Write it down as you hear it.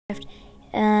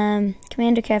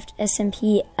Commander Craft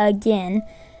SMP again.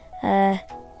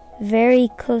 Very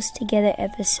close together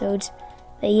episodes.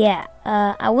 But yeah,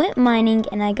 I went mining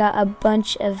and I got a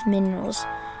bunch of minerals.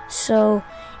 So,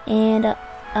 and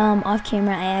off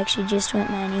camera I actually just went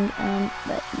mining.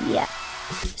 But yeah.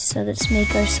 So let's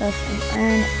make ourselves an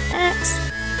iron axe.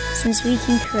 Since we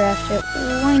can craft it,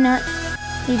 why not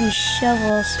maybe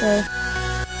shovel? So,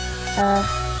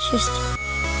 just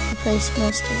replace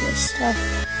most of this stuff.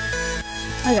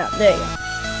 Okay, there you go.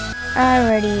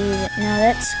 Alrighty, now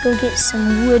let's go get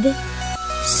some wood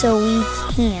so we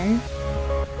can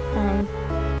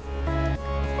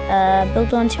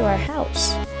build onto our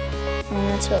house. And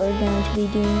that's what we're going to be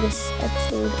doing this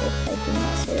episode, if I did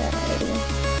not say that already.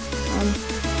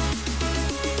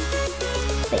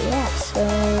 But yeah, so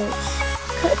let's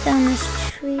cut down this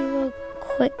tree real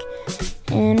quick.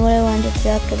 And what I wanted to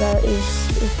talk about is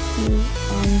if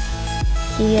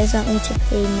you guys want me to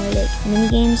play more like mini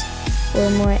games or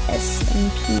more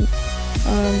SMP.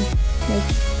 Like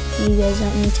you guys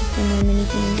want me to play more mini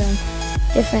games on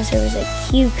different servers like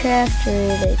CubeCraft or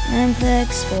like Mineplex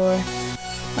or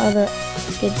all the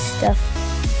good stuff.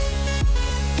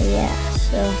 But yeah,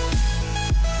 so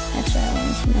that's what I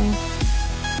wanted to know.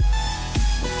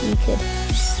 If you could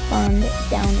respond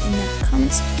down in the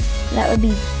comments, that would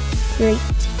be great.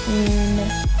 And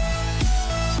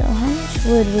so how much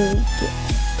wood will we get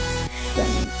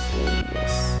from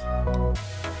this?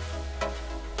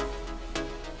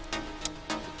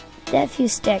 That few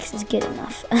stacks is good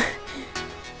enough.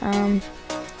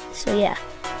 So yeah,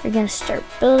 we're gonna start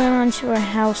building onto our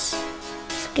house.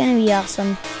 It's gonna be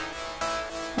awesome.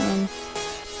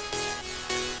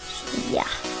 So yeah.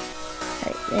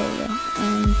 Alright, there we go.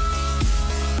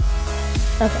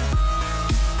 Okay.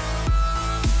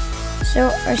 So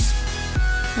our let's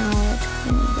go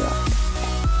and block.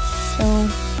 So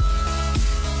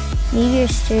maybe our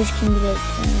stairs can be like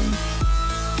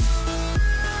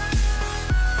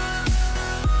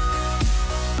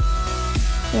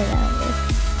yeah, that'll work.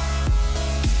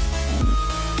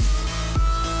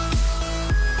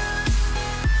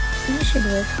 That should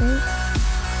work, right?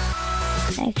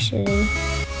 Actually.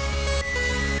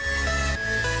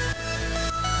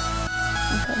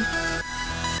 Okay.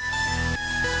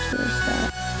 Here's that.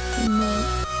 No.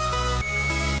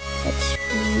 Let's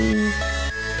read.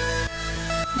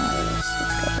 Let's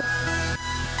go.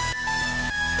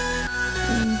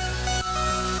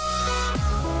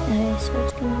 Okay, so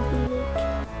it's gonna be like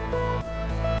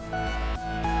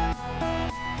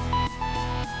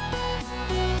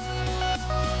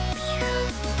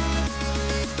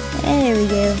there we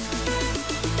go.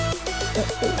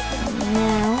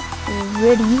 Now we're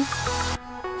ready.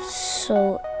 So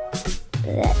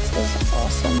that is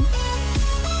awesome.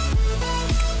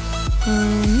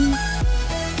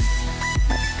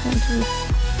 That's going to be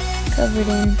covered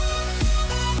in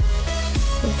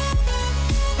with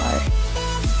our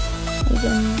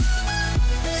item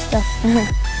stuff.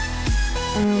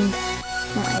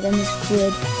 Not items,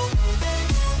 wood.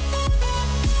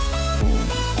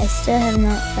 I still have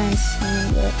not found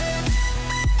sand yet,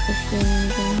 if you're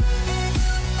wondering.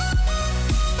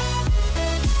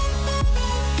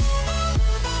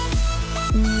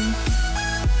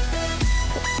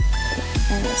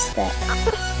 And it's that.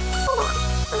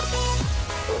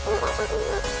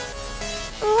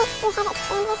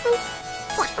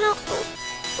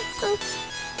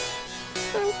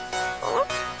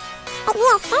 But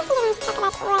yes, first thing I wanted to talk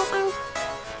about was,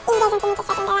 you guys don't need to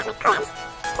step into that with collabs.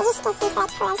 Because you still see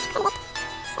collabs quite a bit.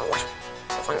 So yeah,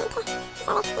 that's what I wanted to say.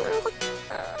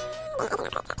 I did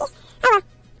not like that piece.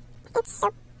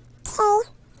 Oh well,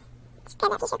 it's okay. Let's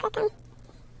grab that piece real quick.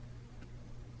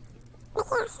 But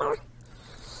yeah, so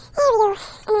here we go.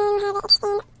 And then we'll have it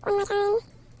expand one more time.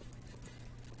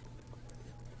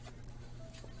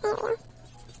 There we go.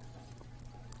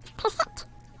 Perfect.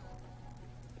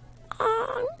 There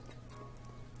you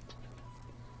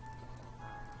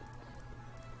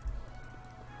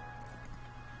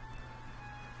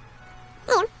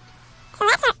go. So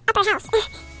that's our upper house. To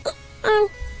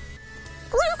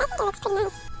be honest, I think it looks pretty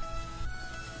nice.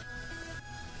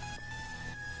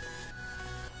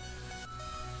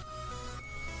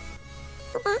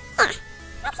 Like that? Yeah.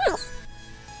 That's nice.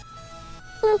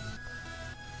 We'll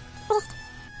just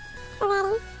fill that in.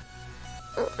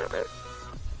 And put that down.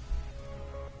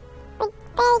 We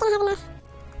barely don't have enough.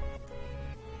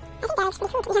 I think that looks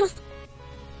pretty cool, to be honest.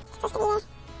 It's supposed to be there.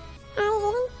 Is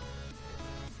even.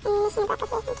 And missing a block up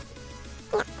here, I think.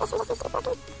 No, this one just needs to be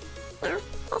broken. No,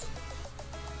 this.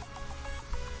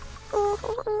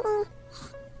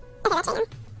 Okay, that's it now.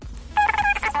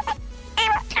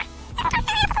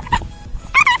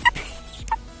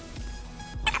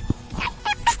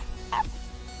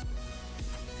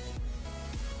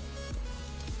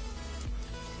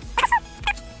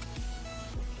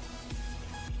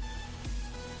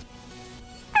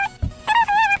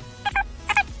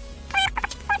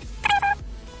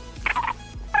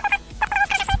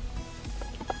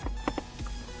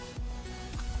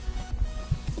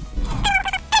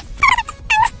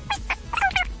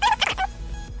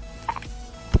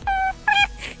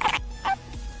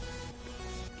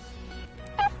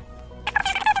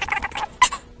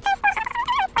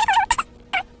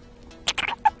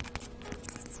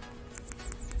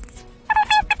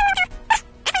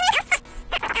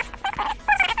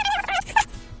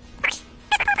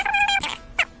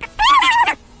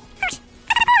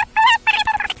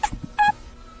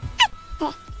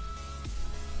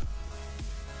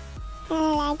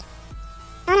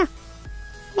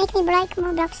 break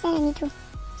more blocks than I need to.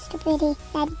 Stupidity,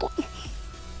 bad game.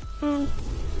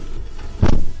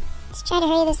 Let's try to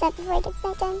hurry this up before it gets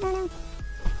nighttime. Oh no.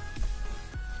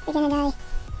 We're gonna die.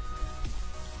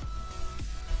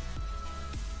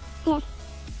 Here.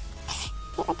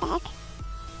 Wait, what the heck?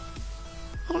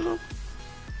 I don't have...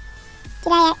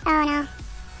 Did I... Oh no.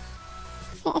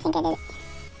 Wait, I think I did it.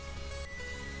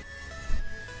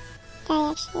 Did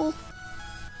I actually...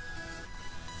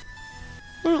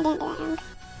 No, I didn't do that wrong.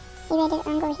 Maybe I did it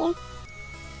wrong over here.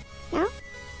 No?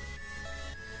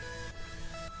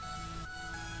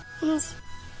 It has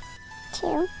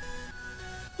 2.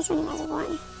 This one has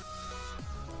 1.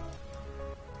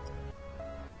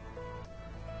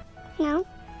 No?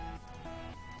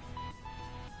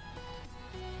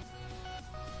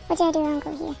 What did I do wrong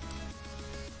over here?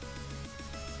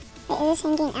 Wait, is this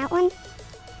hanging out one?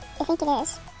 I think it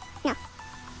is. No.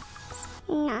 It's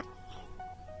not.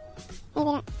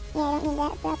 Maybe not. Yeah, I don't need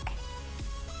that block.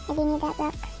 I do need that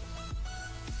block.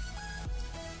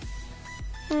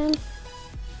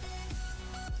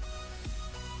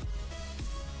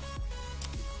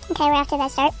 Okay, we're after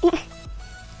that start.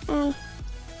 Oh,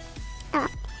 our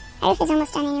roof is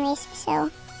almost done anyways, so...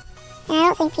 And I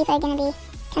don't think people are going to be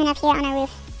coming up here on our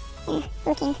roof and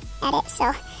looking at it, so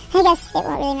I guess it won't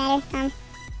really matter.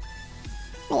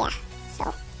 But yeah,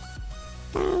 so...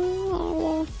 there we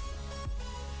go.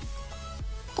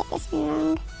 Get this one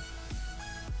wrong.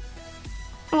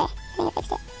 Okay, I think I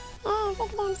fixed it. Yeah, look at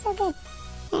that, I'm so good.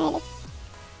 Alrighty.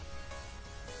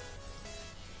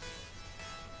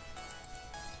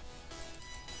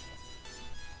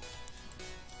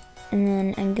 And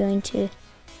then I'm going to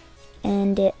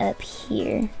end it up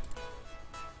here.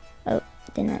 Oh,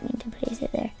 did not mean to place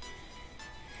it there.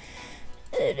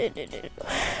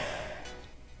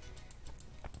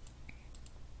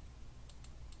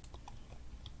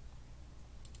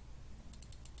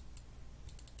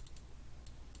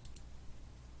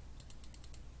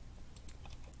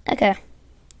 Okay,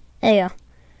 there you go.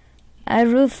 Our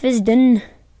roof is done.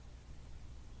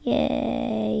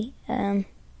 Yay.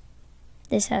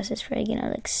 This house is probably gonna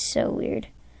look so weird.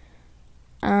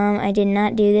 I did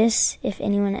not do this, if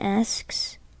anyone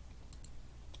asks.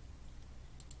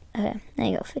 Okay, there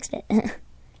you go, fixed it.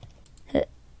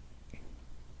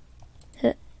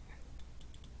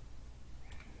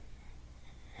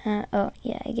 Oh,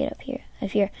 yeah, I get up here.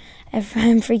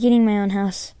 I'm forgetting my own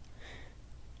house.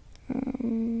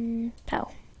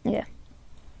 Pow. Okay.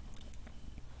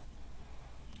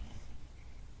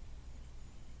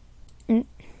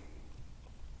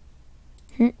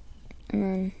 And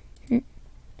then,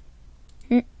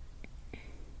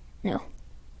 no.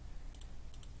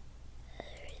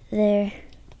 There.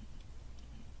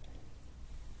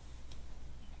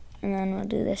 And then we'll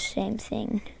do the same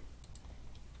thing.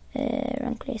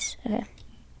 Wrong place. Okay.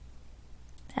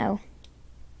 Pow.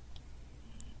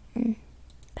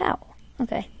 Pow.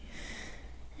 Okay.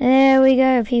 There we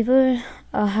go, people.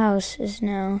 Our house is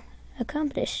now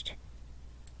accomplished.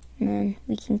 And then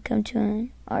we can come to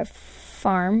our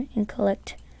farm and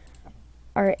collect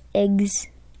our eggs.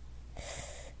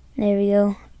 There we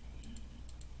go.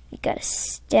 We got a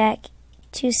stack,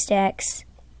 2 stacks,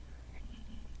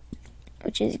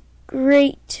 which is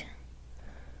great.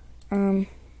 Food,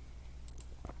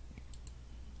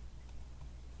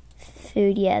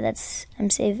 yeah, I'm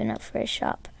saving up for a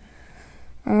shop.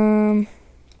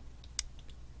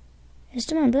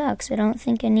 Just my blocks. I don't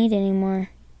think I need any more.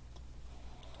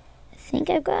 I think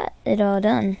I've got it all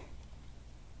done.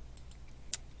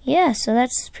 Yeah, so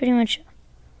that's pretty much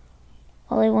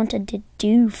all I wanted to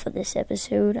do for this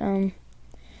episode.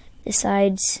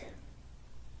 Besides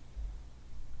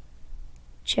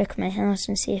check my house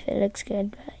and see if it looks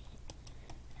good. But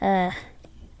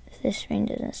if this rain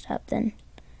doesn't stop, then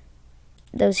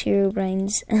those hero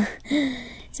brains.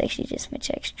 It's actually just my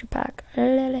texture pack.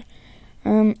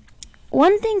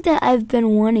 One thing that I've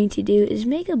been wanting to do is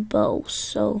make a bow,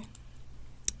 so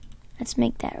let's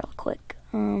make that real quick.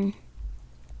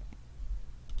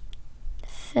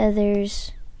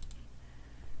 Feathers,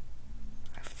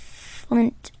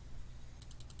 flint,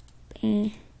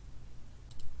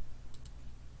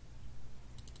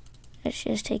 let's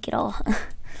just take it all.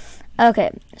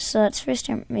 Okay, so let's first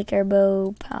make our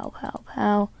bow. Pow, pow,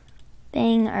 pow.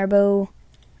 Bang, our bow.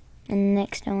 And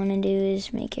next I want to do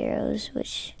is make arrows,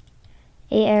 which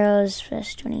 8 arrows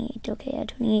plus 28. Okay, I have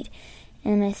 28.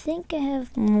 And I think I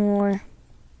have more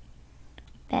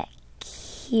back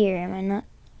here. Am I not?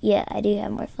 Yeah, I do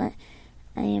have more flint.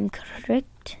 I am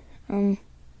correct. There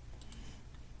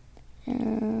we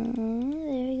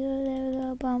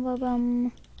go. Bum, bum,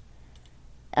 bum.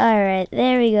 Alright,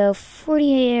 there we go.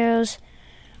 48 arrows.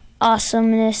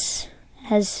 Awesomeness.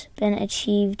 has been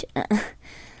achieved.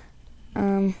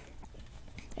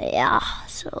 Yeah,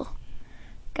 so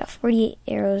got 48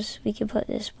 arrows. We could put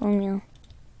this bone meal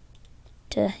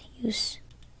to use.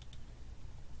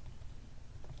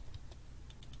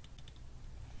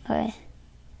 Okay.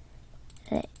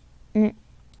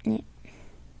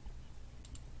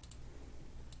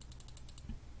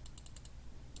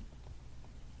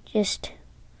 Just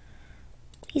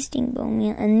wasting bone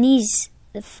meal. And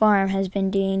the farm has been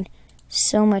doing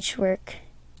so much work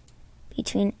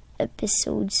between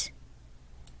episodes.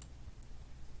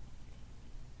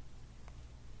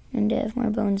 And I have more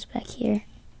bones back here.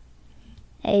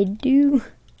 I do.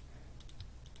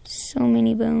 So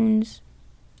many bones.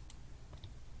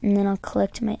 And then I'll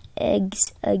collect my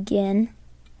eggs again.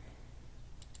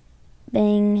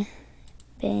 Bang,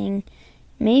 bang.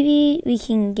 Maybe we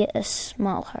can get a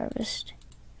small harvest.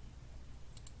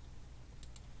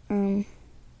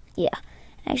 Yeah.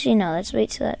 Actually, no, let's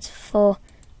wait till that's full.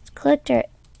 Let's collect our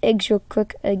eggs real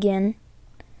quick again.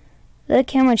 Look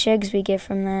how much eggs we get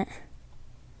from that.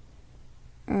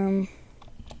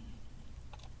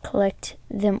 Collect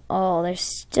them all. They're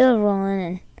still rolling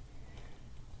in.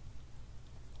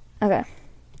 Okay.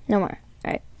 No more.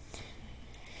 Alright.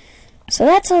 So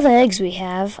that's all the eggs we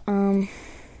have.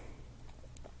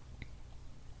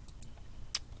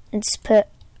 Let's put...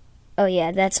 Oh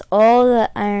yeah, that's all the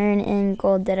iron and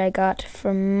gold that I got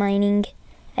from mining.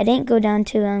 I didn't go down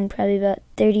too long, probably about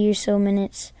 30 or so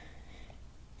minutes.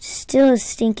 Still is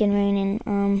stinking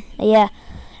raining. Yeah.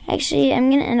 Actually, I'm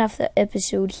going to end off the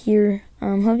episode here.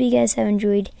 Hope you guys have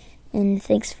enjoyed, and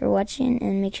thanks for watching,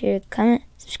 and make sure to comment,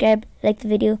 subscribe, like the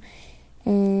video,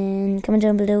 and comment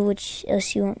down below which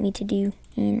else you want me to do,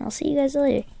 and I'll see you guys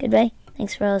later. Goodbye.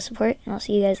 Thanks for all the support, and I'll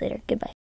see you guys later. Goodbye.